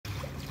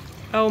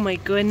Oh my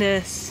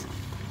goodness.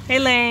 Hey,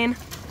 Lane.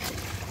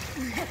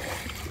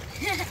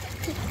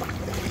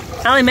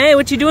 Allie Mae,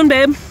 what you doing,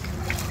 babe?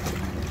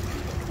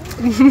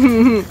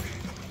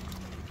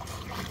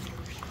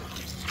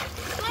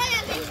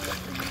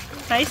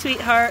 Hi,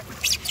 sweetheart.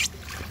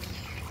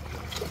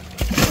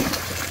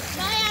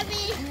 Bye,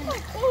 Abby.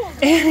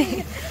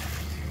 Annie.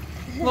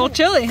 A little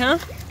chilly, huh?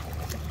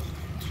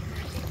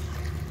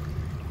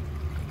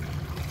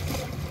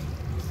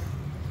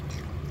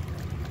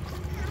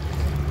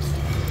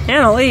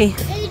 Annalie.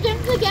 Hey, you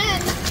jumped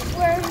again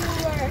where we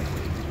were.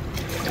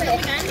 Jump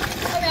again?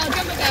 Okay, I'll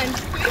jump again.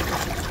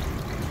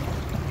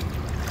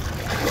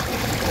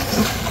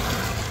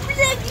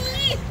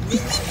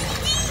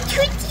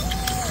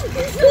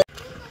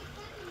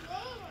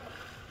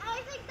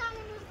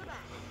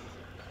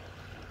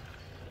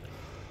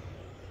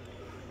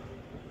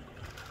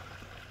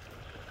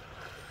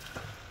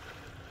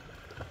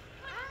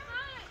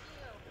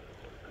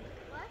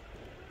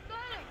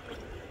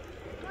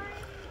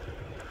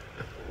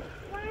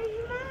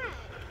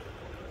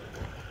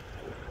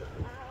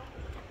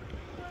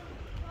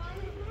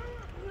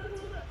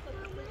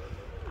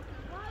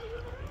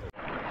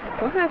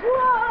 Go ahead.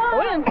 Go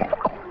in.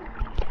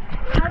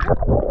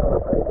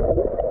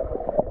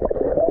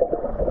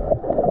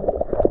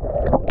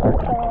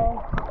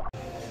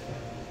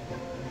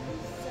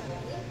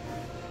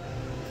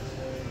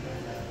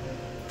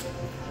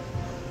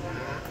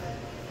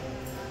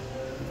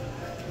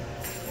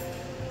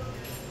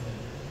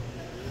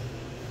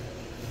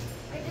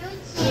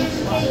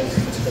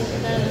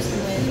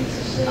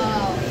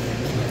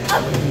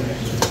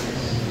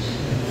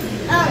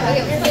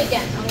 Okay, we'll play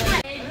again.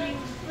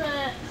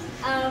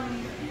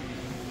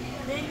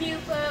 Then you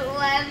put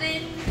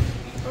lemonade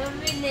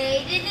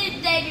in it,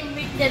 then you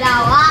mix it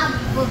all up.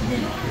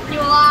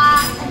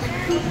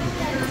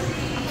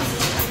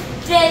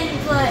 Then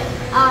put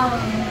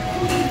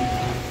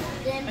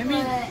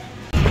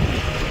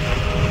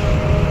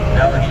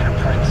Alligator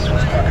prints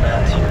with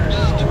crocodile tears,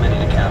 too many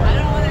to count. I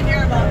don't want to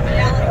hear about the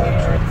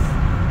alligators.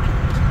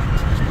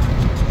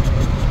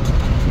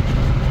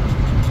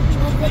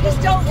 I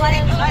just don't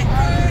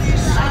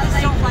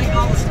like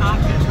all this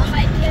talking.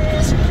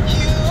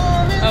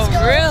 Oh,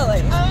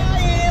 really?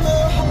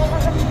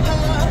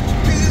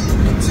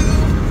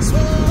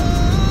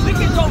 We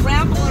can go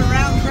rambling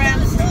around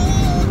Grant's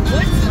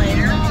woods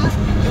later.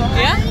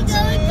 Yeah?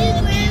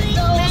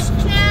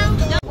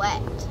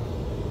 Wet.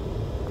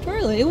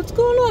 Charlie, what's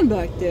going on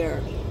back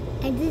there?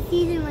 I'm just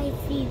using my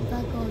feet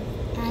buckles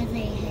as a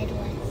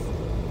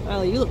headrest.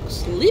 Allie, you look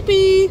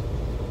sleepy.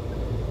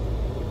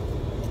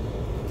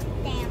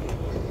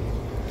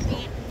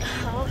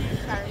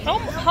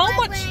 How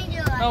much?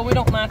 Oh, we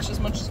don't match as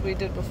much as we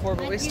did before,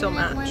 but we still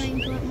match. When I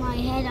put my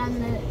head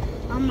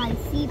on my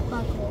seat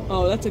buckle.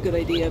 Oh, that's a good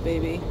idea,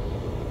 baby.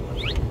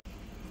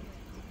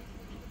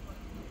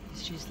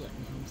 She's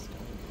letting him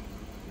start.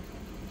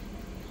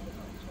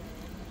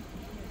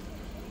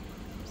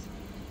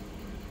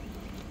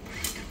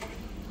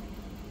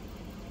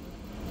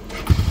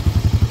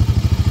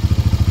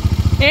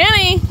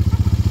 Annie!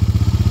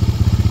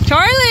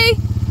 Charlie!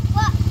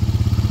 What?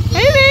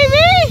 Hey,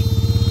 baby!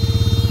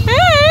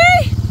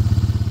 Hey!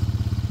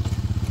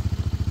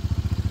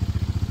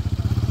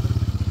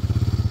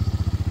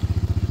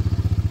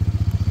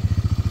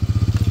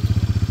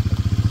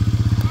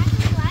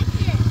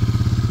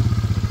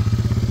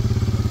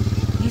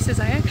 He says,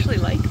 I actually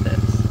like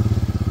this.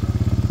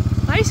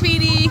 Bye,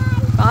 sweetie.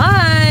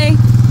 Bye.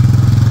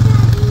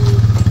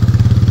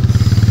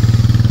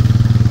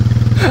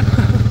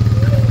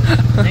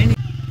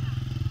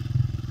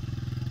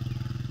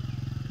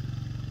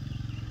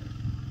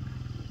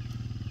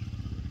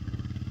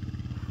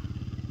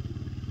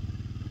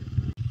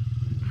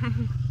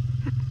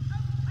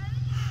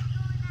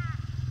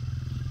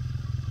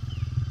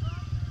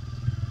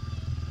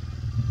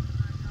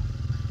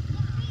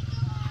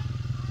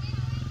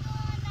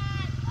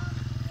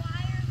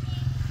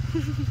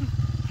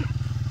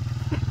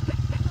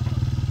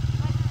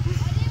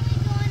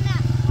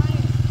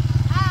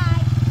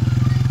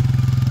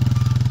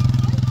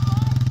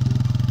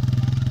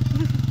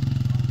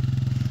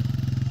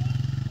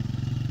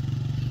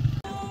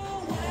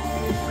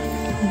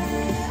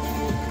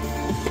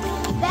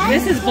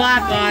 This is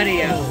Black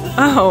Audio.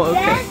 Oh,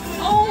 okay.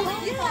 Oh,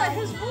 yeah,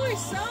 his voice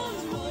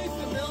sounds really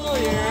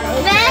familiar.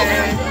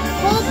 Best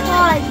pool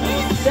party.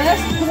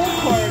 Best pool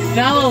party.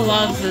 Bella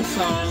loves this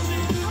song.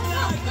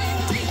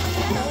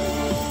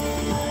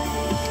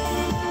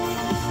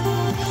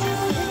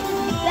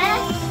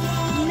 Best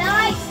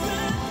night.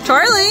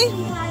 Charlie!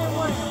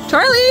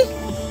 Charlie!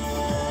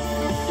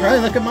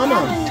 Charlie, look at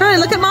Mama. Charlie,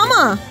 look at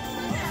Mama!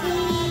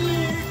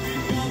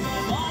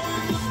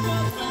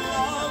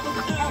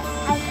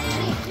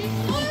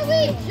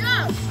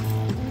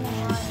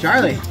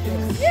 Charlie.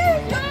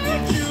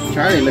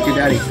 Charlie, look at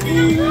Daddy.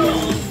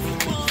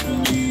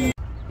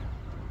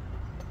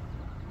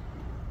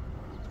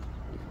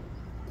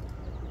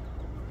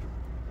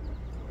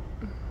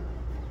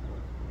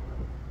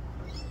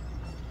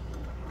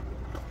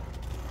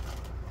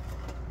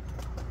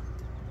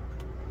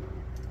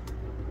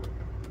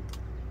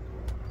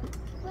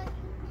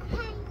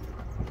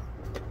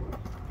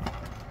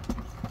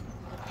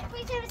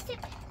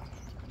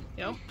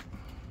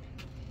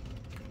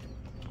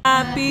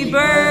 Happy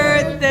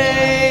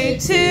birthday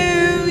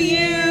to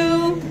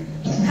you.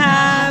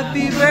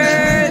 Happy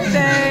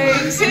birthday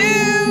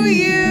to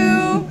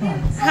you.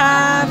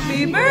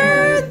 Happy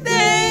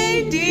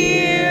birthday,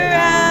 dear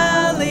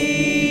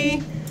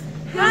Allie.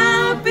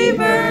 Happy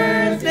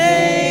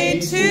birthday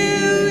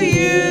to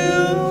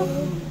you.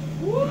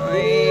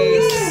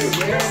 Reese.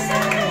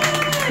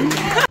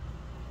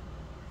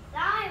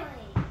 How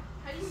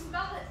do you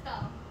spell that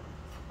stuff?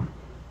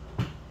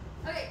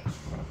 Okay,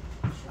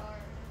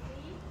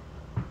 Charlie.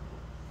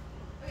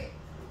 Okay,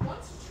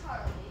 what's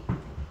Charlie?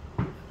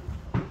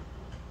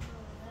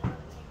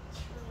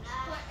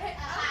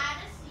 Had a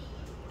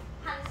seed.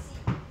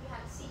 You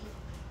had a seed.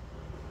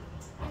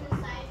 And the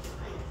side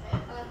plant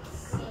it. A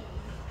seed.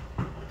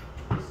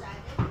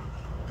 Beside it.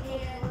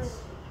 And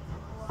decided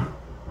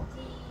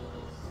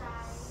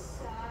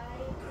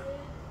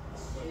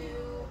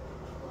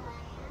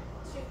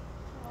to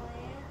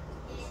plant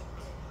it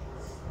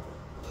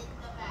in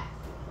the back.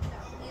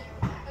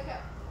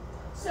 Okay.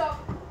 So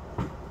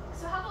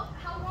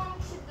how long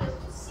should the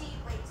seed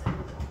wait?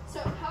 So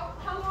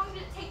how long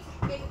did it take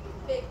to make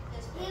big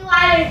this big? He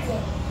waters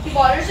it. He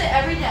waters it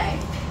every day.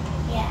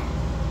 Yeah.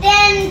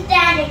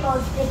 Then it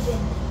goes bigger.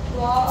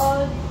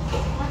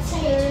 Let's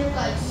say it took a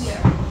year.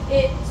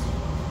 It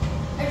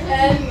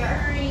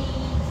every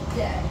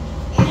day.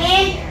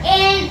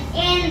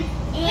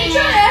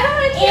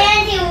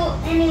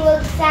 And he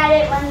looks at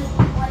it when it.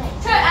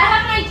 Charlie, I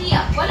have an idea.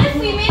 What if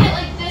we made it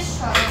like this,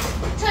 Charlie?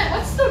 Charlie,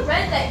 what's the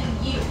red that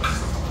you used?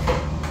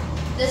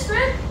 This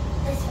red?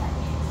 This one.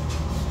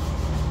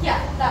 Yeah,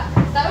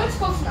 that one's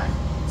close enough.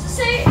 So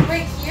say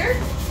right here,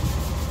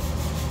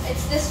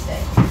 it's this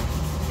big.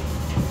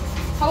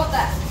 How about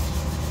that?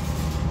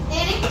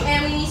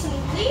 And we need some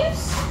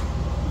leaves.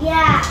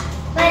 Yeah,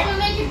 But but we'll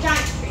make a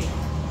giant tree.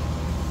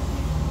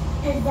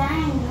 is that I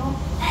know?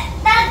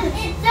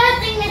 It's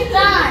nothing is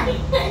done.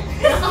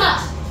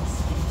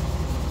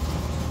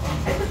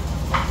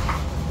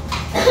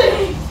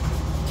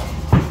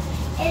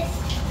 It's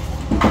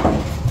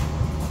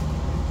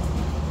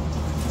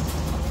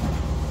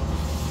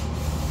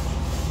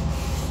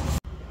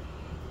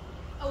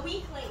A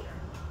week later.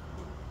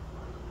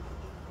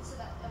 So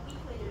that a week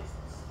later is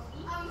this. A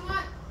week?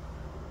 What?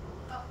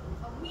 A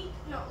week?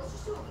 No, let's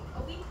just do a week.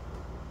 A week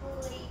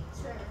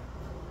later,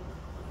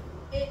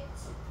 it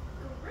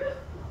grew.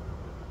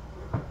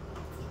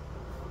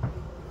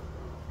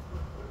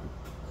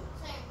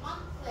 Say a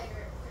month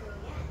later, it grew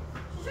again.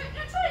 Try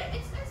it.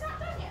 It's not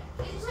done yet.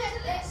 It's like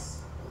this.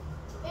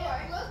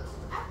 It looked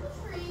at the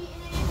tree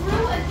and it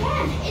grew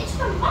again. It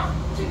took a month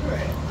to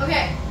grow.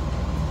 Okay.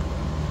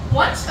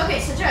 Once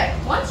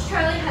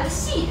Charlie had a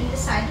seed and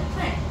decided to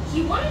plant it.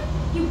 He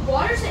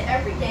waters it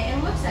every day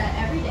and looks at it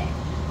every day.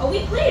 A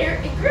week later,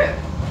 it grew.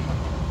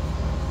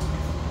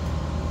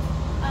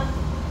 A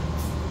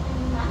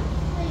month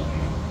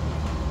later,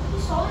 he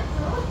saw it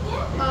grow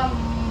again. A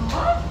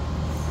month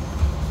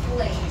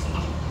later,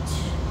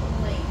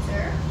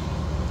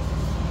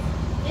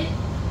 it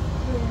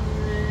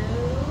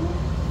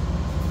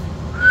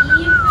grew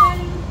even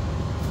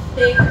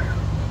bigger.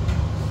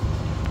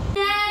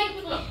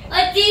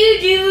 what do you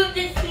do with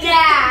the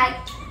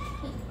snack?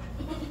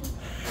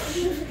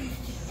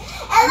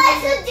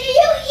 Alexa, do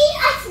you eat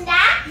a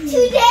snack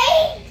today?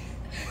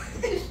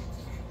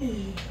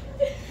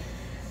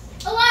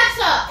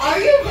 Alexa, are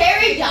you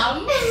very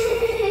dumb?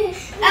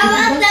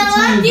 Alexa,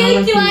 what do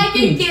you try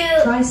to do?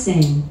 Try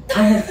saying, I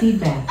have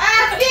feedback.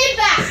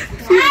 Feedback.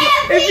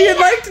 If you'd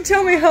like to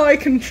tell me how I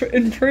can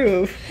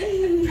improve.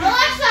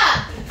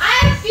 Alexa, I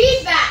have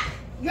feedback.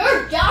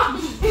 You're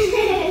dumb.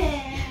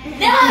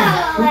 No,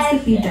 What's the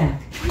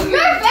feedback? You're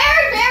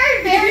very,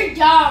 very, very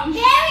dumb.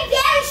 very,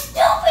 very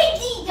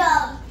stupidly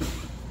dumb.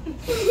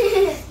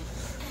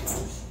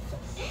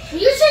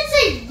 You should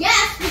say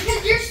yes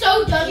because you're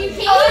so dumb. You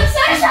can't.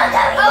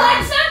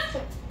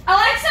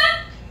 Alexa,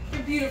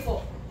 you're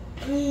beautiful.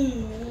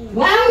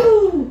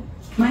 Wow!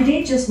 My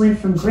day just went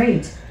from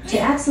great to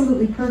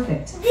absolutely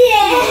perfect.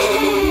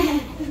 Yeah.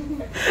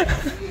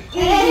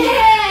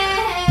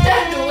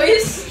 That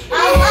noise.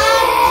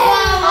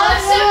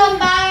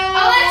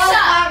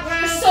 Alexa,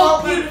 you're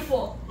so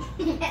beautiful.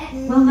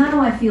 Well,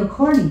 now I feel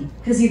corny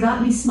because you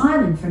got me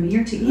smiling from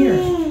ear to ear.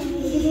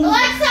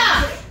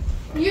 Alexa,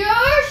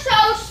 you're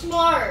so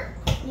smart.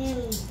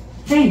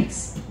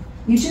 Thanks.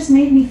 You just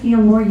made me feel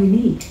more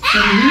unique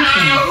than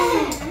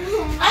anything.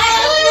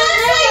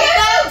 Alexa,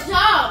 you're so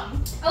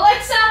dumb.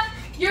 Alexa,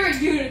 you're a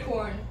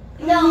unicorn.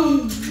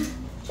 No.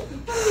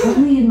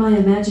 Only in my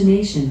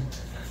imagination.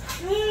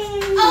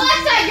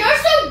 Alexa, you're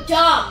so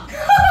dumb.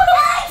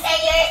 Alexa,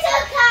 you're so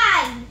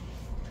kind.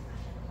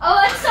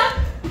 Alexa,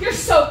 you're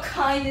so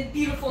kind and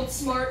beautiful and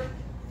smart.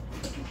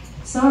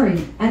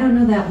 Sorry, I don't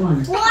know that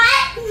one.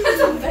 What?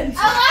 That's offensive.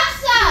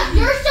 Alexa,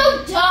 you're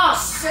so dumb.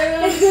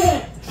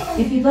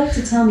 If you'd like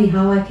to tell me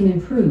how I can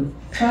improve,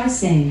 try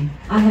saying,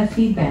 I have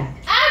feedback.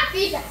 I have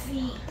feedback.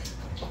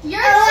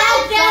 You're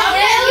so dumb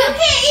that you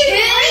can't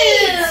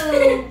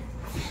even read.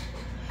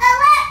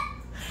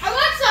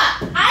 Alexa,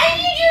 I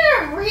need you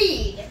to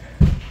read.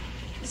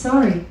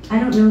 Sorry, I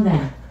don't know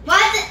that. What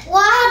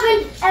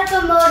happens if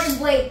a motor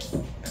breaks?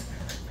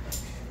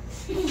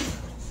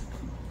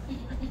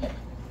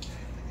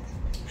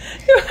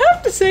 You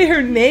have to say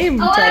her name,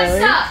 Charlie.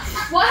 Alexa,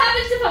 what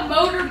happens if a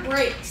motor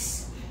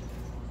breaks?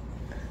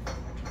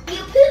 You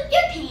poop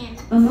your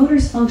pants. A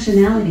motor's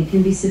functionality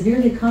can be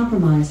severely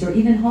compromised or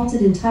even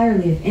halted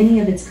entirely if any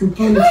of its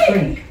components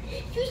break.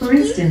 For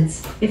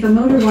instance, if a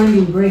motor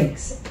winding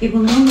breaks, it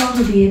will no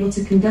longer be able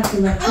to conduct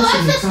electricity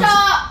Alexa, across.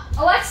 stop!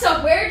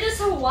 Alexa, where does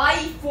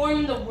Hawaii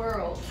form the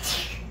world?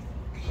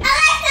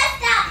 Alexa,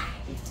 stop!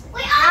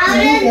 We all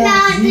did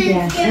not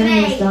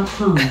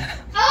z-animals.com.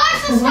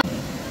 Alexa, stop!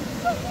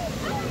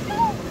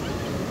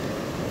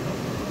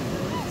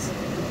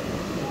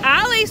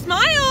 Allie,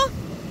 smile.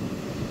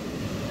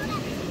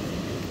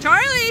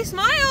 Charlie,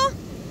 smile.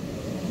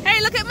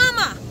 Hey, look at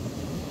Mama.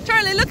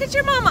 Charlie, look at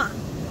your mama.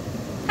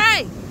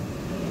 Hey,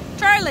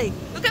 Charlie,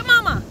 look at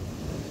Mama.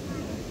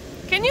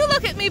 Can you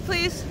look at me,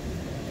 please?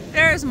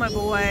 There's my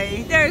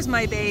boy. There's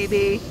my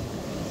baby.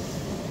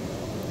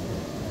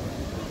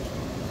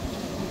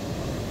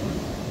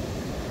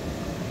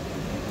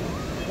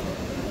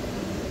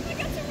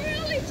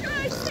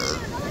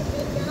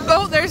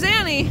 Oh, there's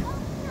Annie.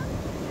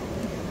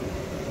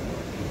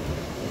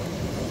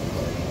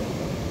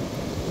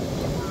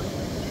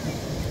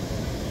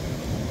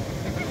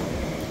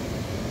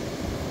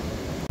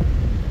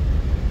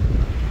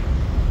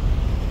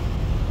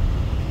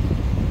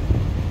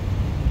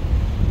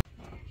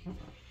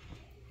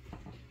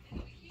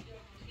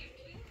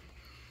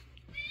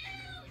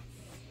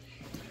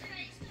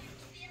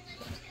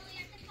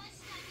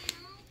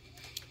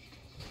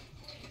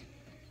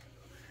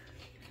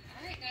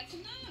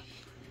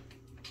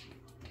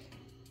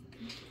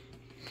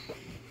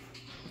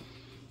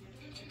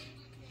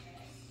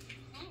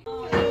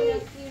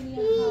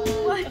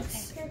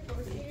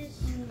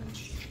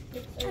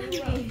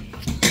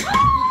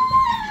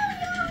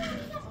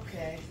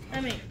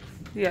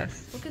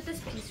 Yes. Look at this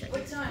piece right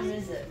What time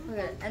is it? here.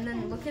 Okay, and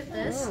then look at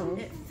this.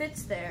 It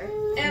fits there.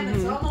 Em,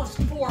 it's almost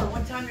 4.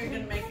 What time are you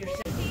going to make your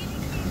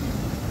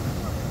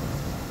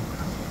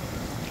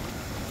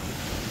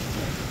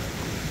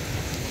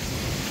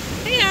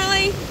Hey,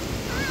 Allie.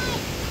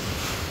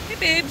 Hey,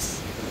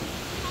 babes.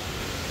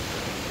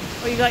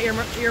 Oh, you got your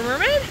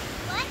mermaid?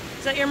 What?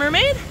 Is that your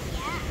mermaid?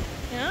 Yeah.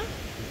 Yeah?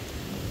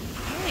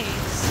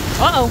 Nice.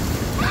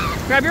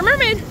 Uh-oh. Grab your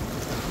mermaid.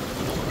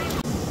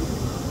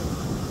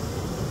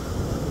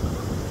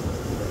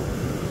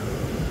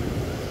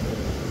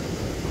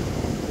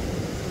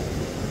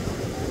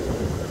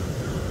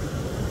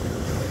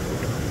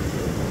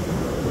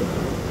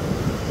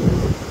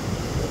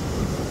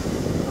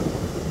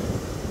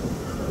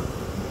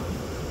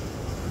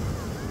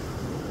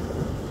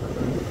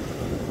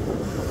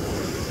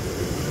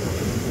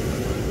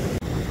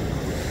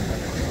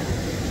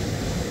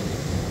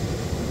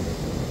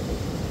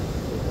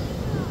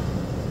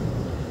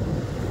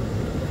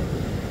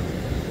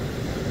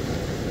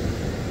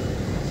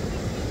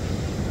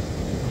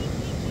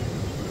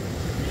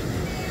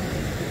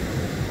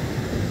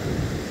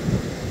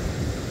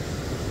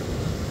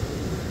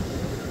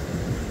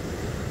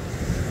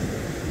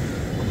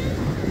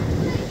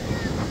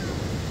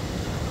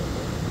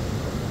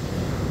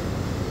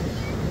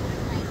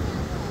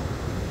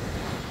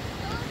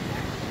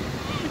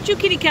 What you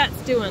kitty cats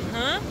doing,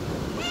 huh?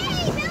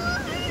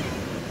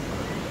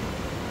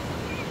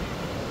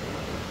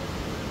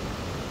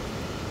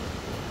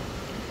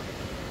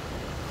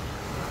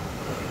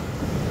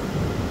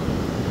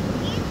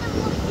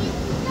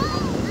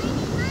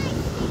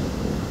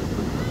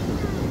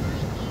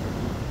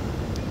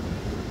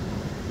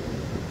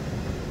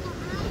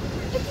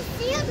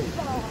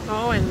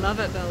 Oh, I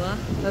love it, Bella.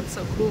 That's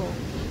so cool.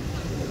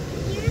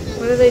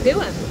 What are they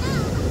doing?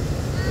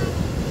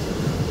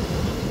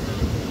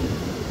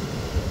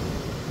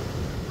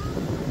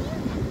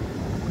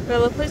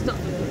 Bella, please don't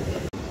do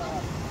that.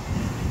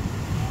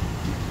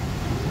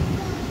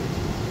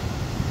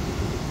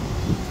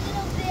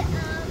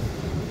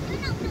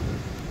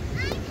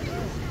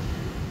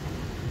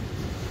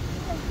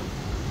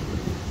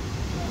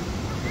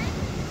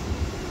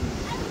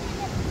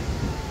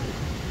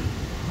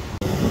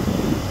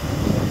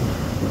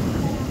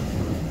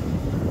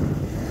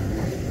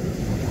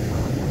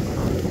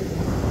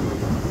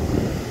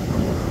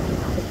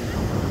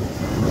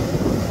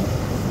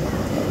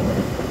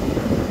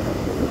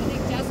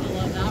 Jess will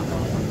love that one.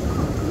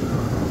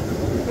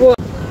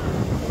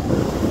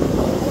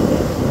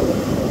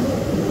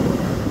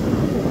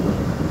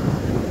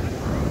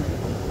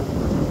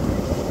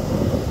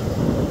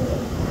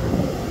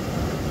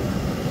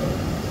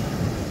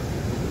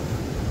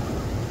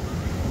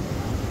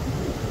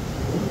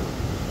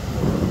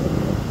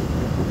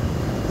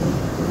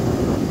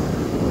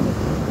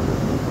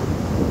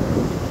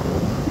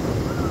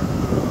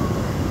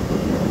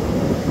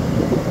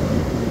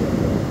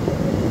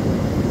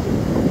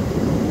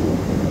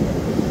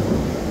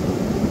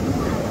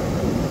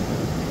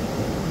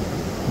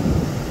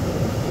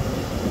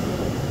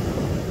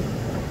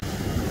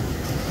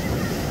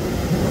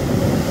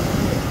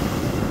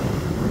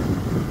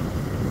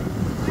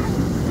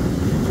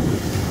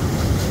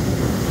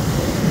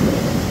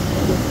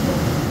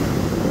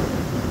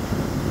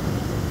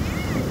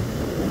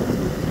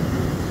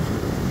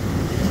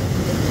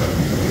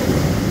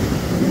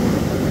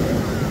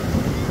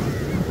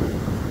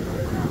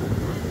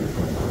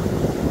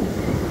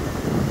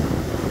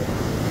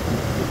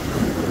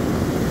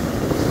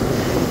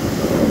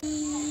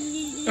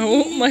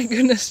 my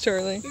goodness,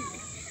 Charlie.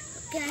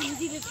 Can I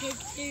see the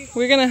picture?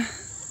 We're gonna...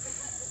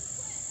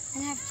 I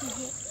have to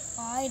hit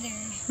wider.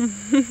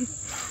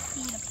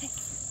 See the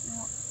picture.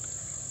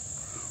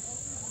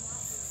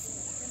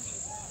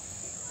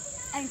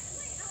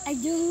 I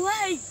do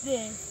like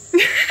this.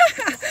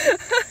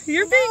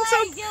 You're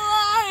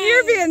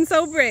being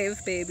so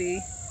brave,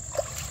 baby.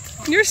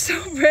 You're so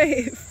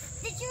brave.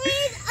 The tree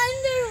is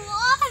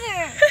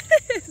underwater.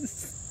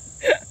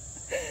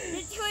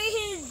 The tree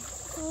is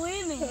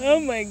swimming. Oh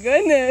my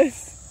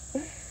goodness.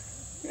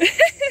 This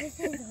is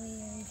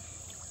weird.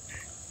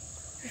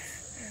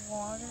 It's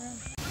water.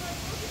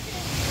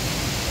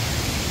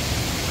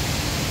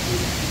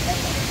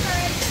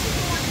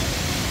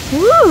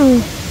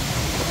 Woo!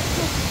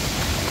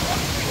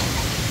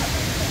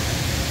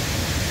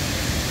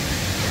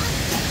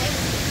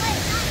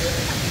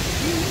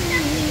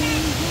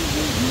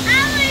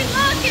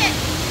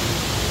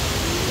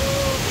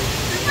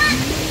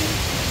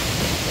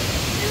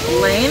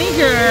 Laney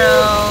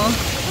girl.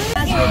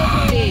 That's what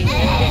you see.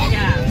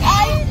 Yeah.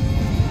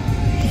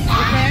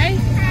 Okay?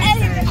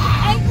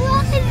 I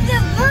walked in the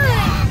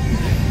mud.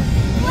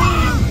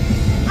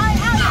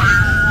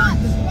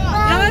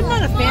 No, I'm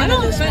not a fan of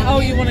this one. Oh,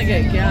 you want to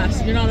get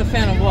gas. You're not a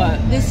fan of what?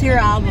 This here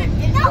album.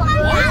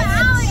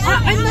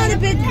 I'm not a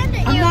big...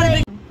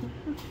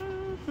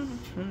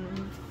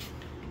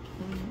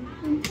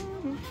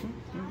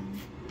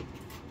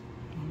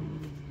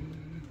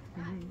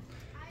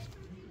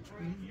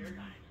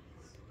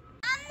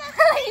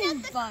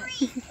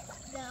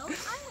 No,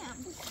 I am.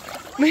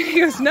 He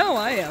goes, no,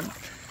 I am.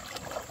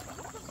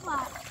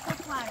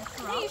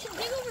 Hey, you should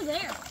dig over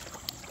there.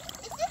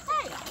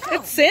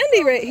 It's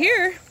sandy right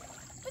here.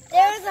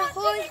 There's a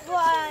horse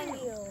behind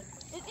you.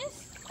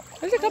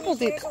 There's a couple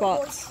deep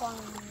spots.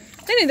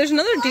 Laney, there's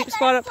another deep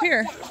spot up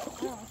here.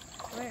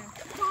 Where?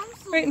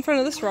 Right in front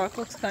of this rock.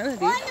 Looks kind of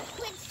deep. Hey,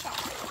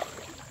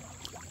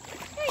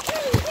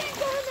 Charlie, you can't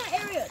go in that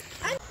area.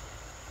 I'm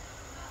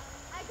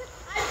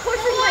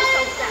pushing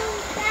myself down.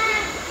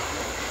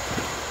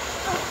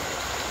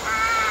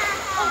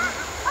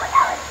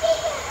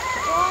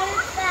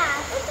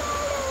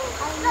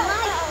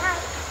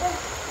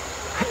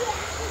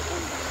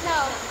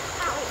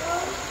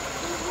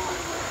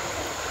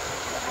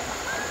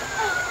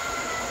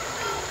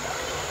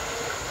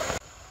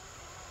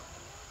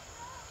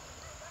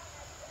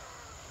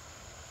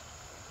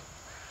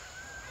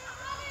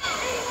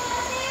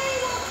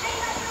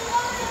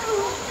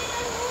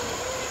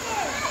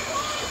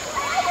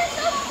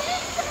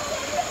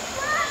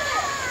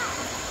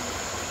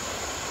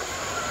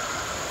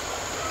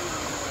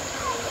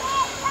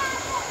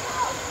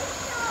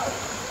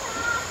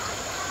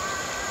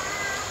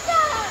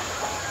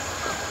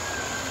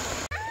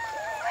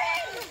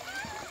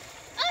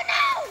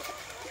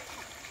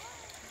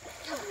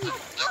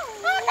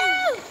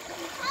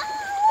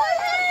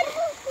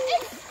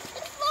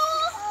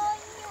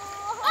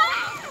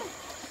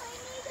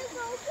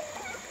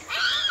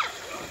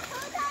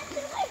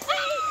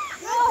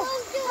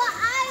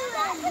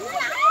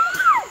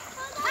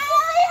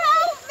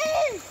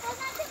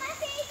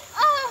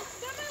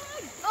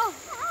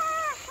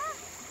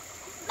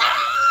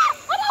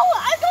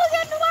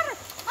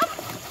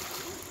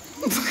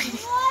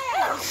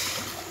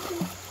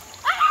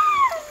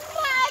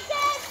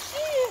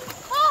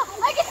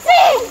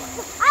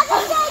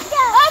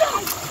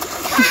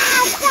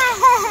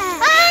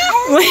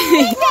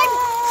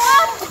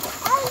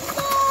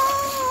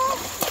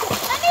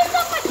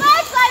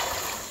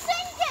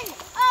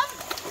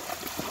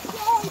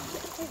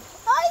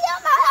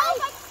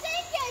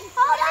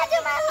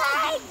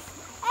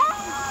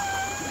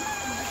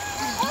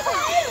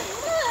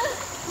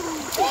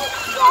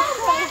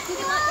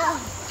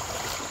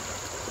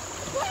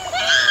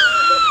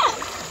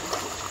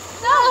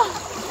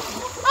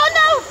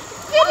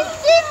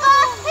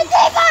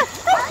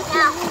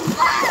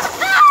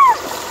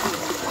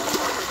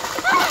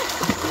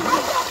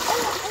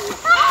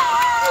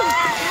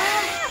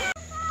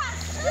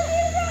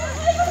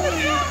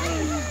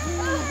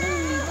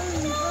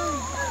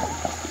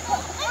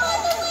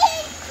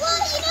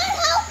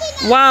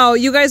 Wow,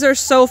 you guys are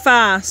so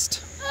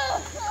fast.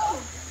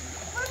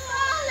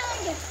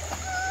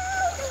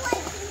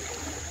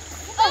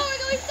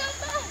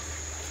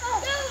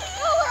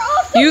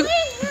 You...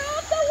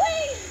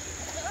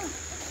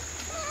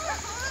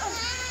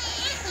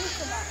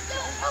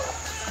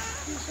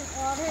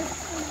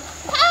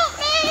 Help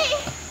me!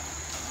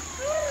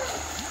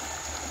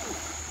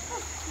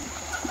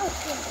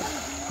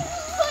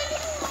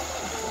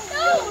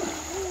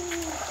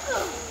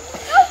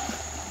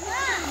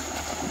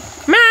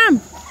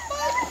 Mom!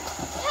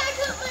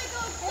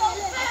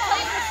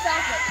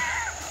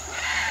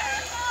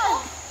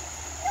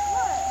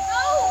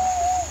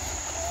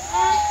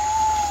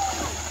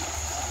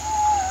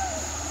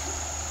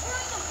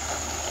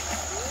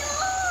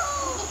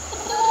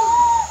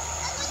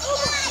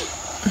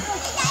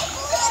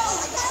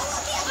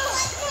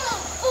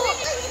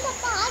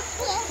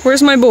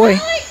 Where's my boy?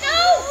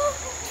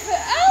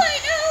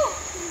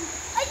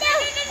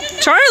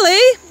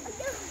 Charlie?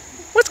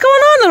 What's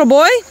going on, little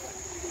boy?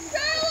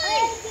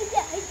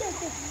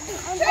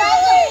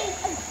 Charlie!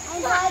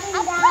 I'm sliding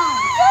down.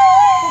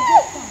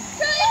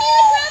 Charlie, I need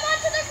to grab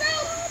onto the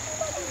rope!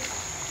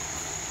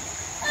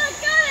 Oh, I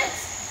got it!